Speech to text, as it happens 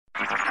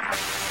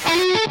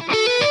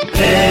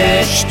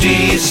HT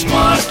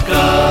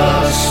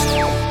Smartcast.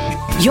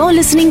 You're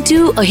listening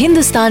to a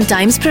Hindustan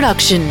Times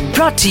production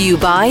brought to you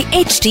by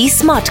HT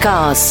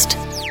Smartcast.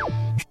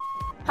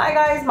 Hi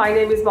guys, my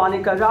name is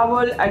Monica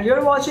Rawal and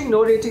you're watching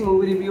No Rating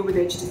Movie Review with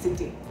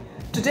HTCT.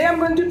 Today I'm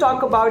going to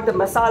talk about the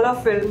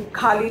masala film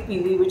Khali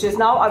Pili, which is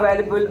now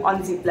available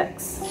on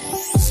Zplex.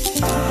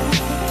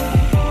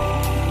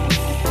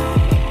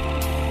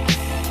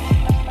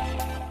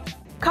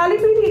 Khali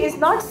Pili is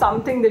not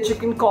something that you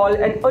can call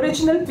an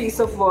original piece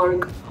of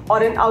work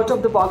or an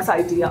out-of-the-box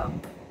idea.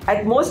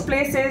 At most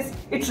places,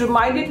 it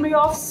reminded me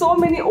of so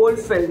many old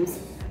films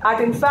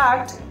and in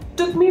fact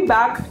took me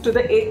back to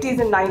the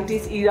 80s and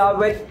 90s era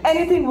when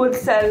anything would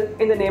sell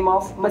in the name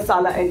of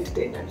masala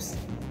entertainers.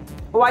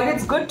 While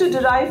it's good to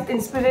derive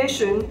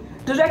inspiration,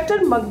 director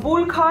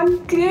Maqbool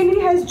Khan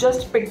clearly has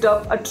just picked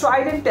up a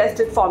tried and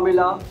tested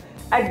formula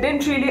and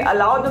didn't really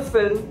allow the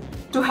film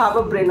to have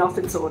a brain of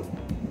its own.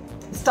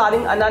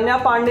 Starring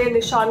Ananya Panday,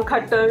 Nishan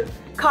Khattar,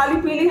 Khali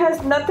Pili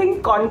has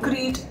nothing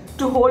concrete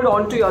to hold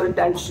on to your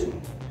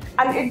attention.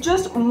 And it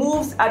just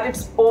moves at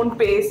its own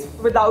pace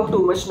without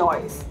too much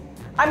noise.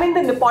 I mean,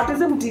 the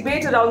nepotism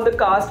debate around the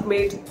cast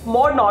made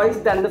more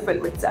noise than the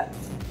film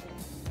itself.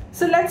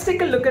 So let's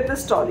take a look at the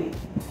story.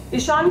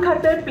 Ishan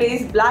Khattar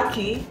plays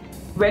Blackie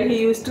when he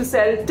used to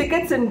sell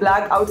tickets in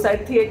black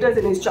outside theatres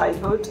in his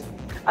childhood.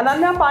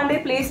 Ananya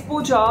Panday plays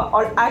Pooja,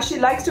 or as she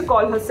likes to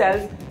call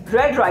herself,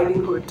 Red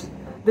Riding Hood.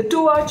 The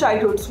two are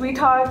childhood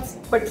sweethearts,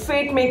 but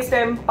fate makes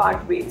them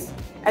part ways.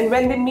 And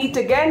when they meet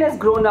again as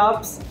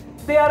grown-ups,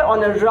 they are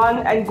on a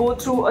run and go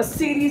through a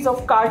series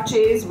of car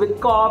chase with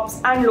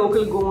cops and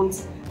local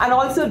goons, and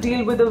also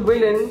deal with a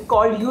villain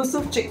called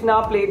Yusuf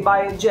Chikna, played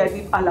by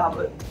Jaideep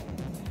Ahlawat.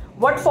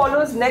 What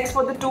follows next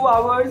for the 2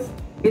 hours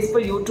is for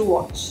you to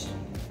watch.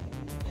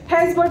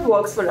 Here's what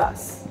works for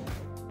us.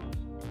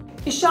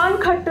 Ishan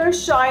Khattar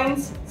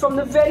shines from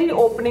the very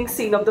opening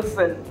scene of the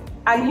film,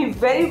 and he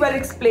very well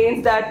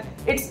explains that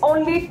it's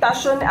only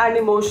passion and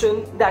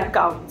emotion that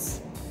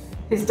counts.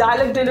 His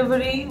dialogue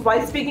delivery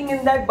while speaking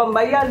in that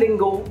Bombaya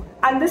lingo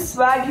and the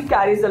swag he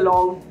carries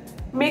along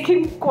make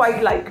him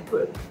quite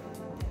likable.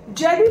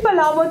 Jaideep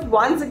Ahlawat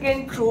once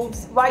again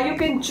proves why you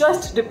can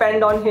just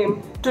depend on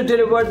him to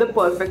deliver the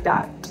perfect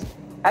act.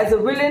 As a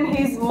villain,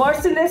 he is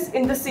merciless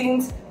in the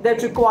scenes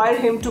that require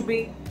him to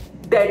be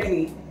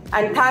deadly,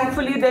 and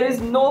thankfully there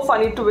is no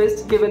funny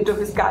twist given to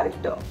his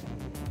character.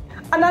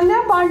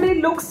 Ananya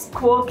Panday looks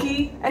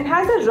quirky and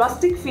has a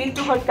rustic feel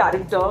to her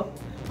character,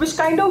 which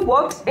kind of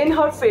works in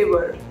her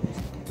favor.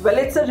 Well,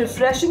 it's a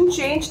refreshing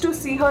change to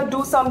see her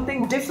do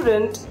something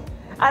different,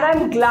 and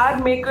I'm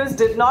glad makers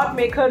did not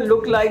make her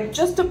look like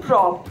just a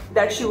prop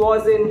that she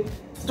was in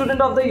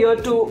Student of the Year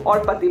 2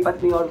 or Pati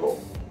Patni Aur Wo.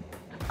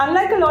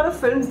 Unlike a lot of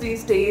films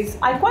these days,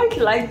 I quite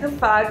like the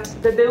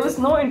fact that there was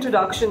no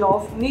introduction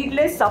of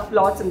needless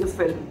subplots in the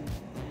film.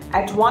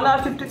 At 1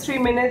 hour 53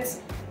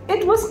 minutes,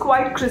 it was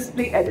quite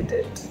crisply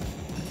edited.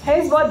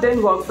 Here's what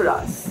didn't work for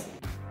us.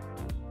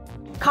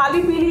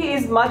 Khali Pili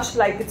is much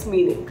like its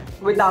meaning,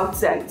 without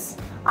sense.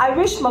 I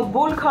wish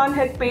Maqbool Khan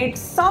had paid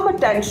some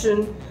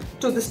attention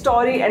to the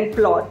story and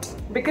plot,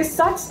 because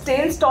such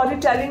stale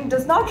storytelling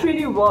does not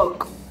really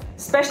work,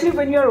 especially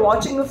when you're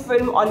watching a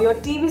film on your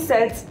TV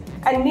sets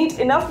and need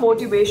enough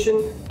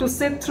motivation to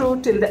sit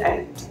through till the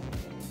end.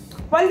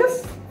 While the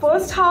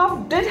first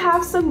half did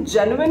have some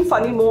genuine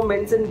funny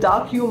moments and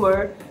dark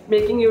humor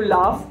making you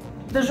laugh,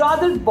 the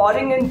rather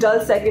boring and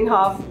dull second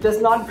half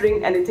does not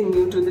bring anything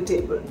new to the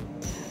table.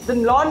 The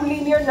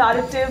non-linear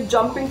narrative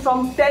jumping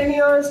from 10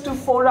 years to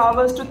 4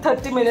 hours to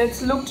 30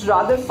 minutes looked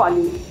rather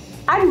funny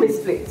and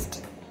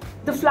misplaced.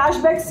 The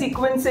flashback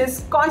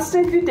sequences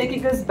constantly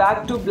taking us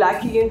back to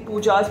Blackie and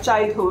Pooja's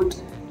childhood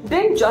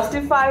didn't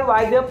justify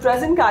why their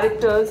present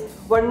characters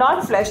were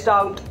not fleshed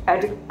out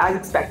as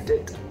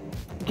expected.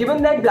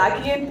 Given that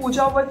Blackie and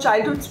Pooja were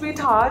childhood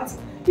sweethearts,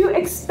 you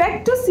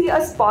expect to see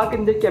a spark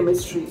in their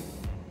chemistry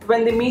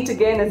when they meet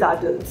again as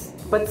adults.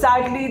 But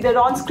sadly, their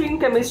on-screen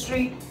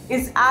chemistry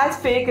is as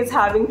fake as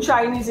having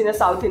Chinese in a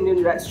South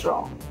Indian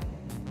restaurant.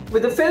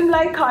 With a film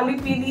like Khali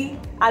Pili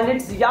and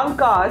its young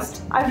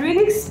cast, I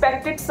really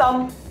expected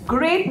some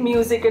great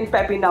music and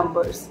peppy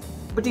numbers.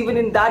 But even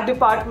in that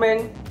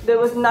department, there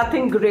was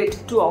nothing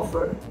great to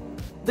offer.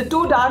 The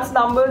two dance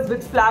numbers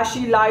with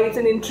flashy lights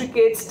and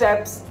intricate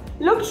steps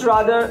looked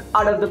rather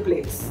out of the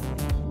place.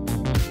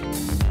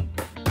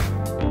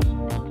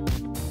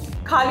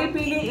 Khali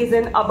Pili is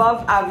an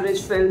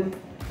above-average film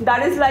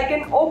that is like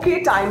an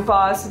okay time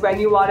pass when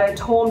you are at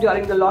home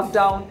during the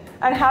lockdown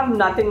and have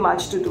nothing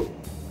much to do.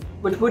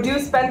 But would you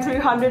spend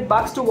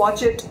 $300 to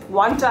watch it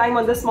one time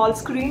on the small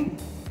screen?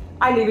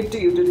 I leave it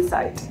to you to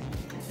decide.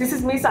 This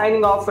is me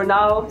signing off for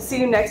now. See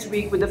you next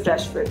week with a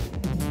fresh film.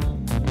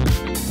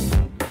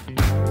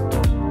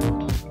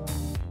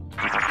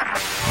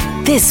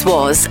 This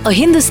was a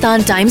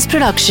Hindustan Times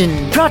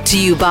production brought to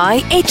you by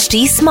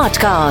HT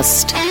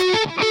Smartcast.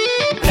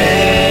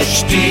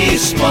 HT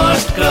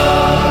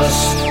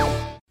Smartcast.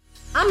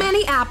 I'm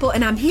Annie Apple,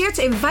 and I'm here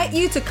to invite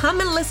you to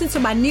come and listen to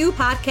my new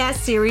podcast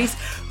series,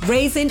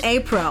 Raising a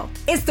Pro.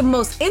 It's the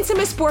most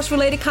intimate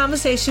sports-related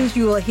conversations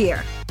you will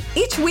hear.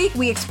 Each week,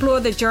 we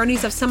explore the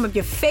journeys of some of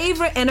your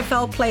favorite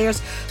NFL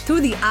players through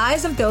the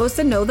eyes of those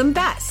that know them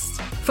best.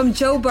 From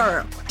Joe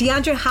Burrow,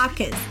 DeAndre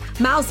Hopkins,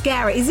 Myles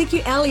Garrett,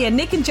 Ezekiel Elliott,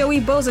 Nick and Joey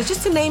Bosa,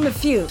 just to name a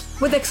few.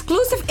 With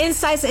exclusive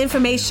insights and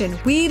information,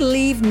 we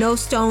leave no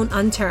stone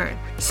unturned.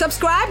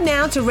 Subscribe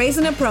now to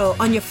Raising a Pro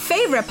on your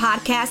favorite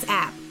podcast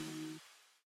app.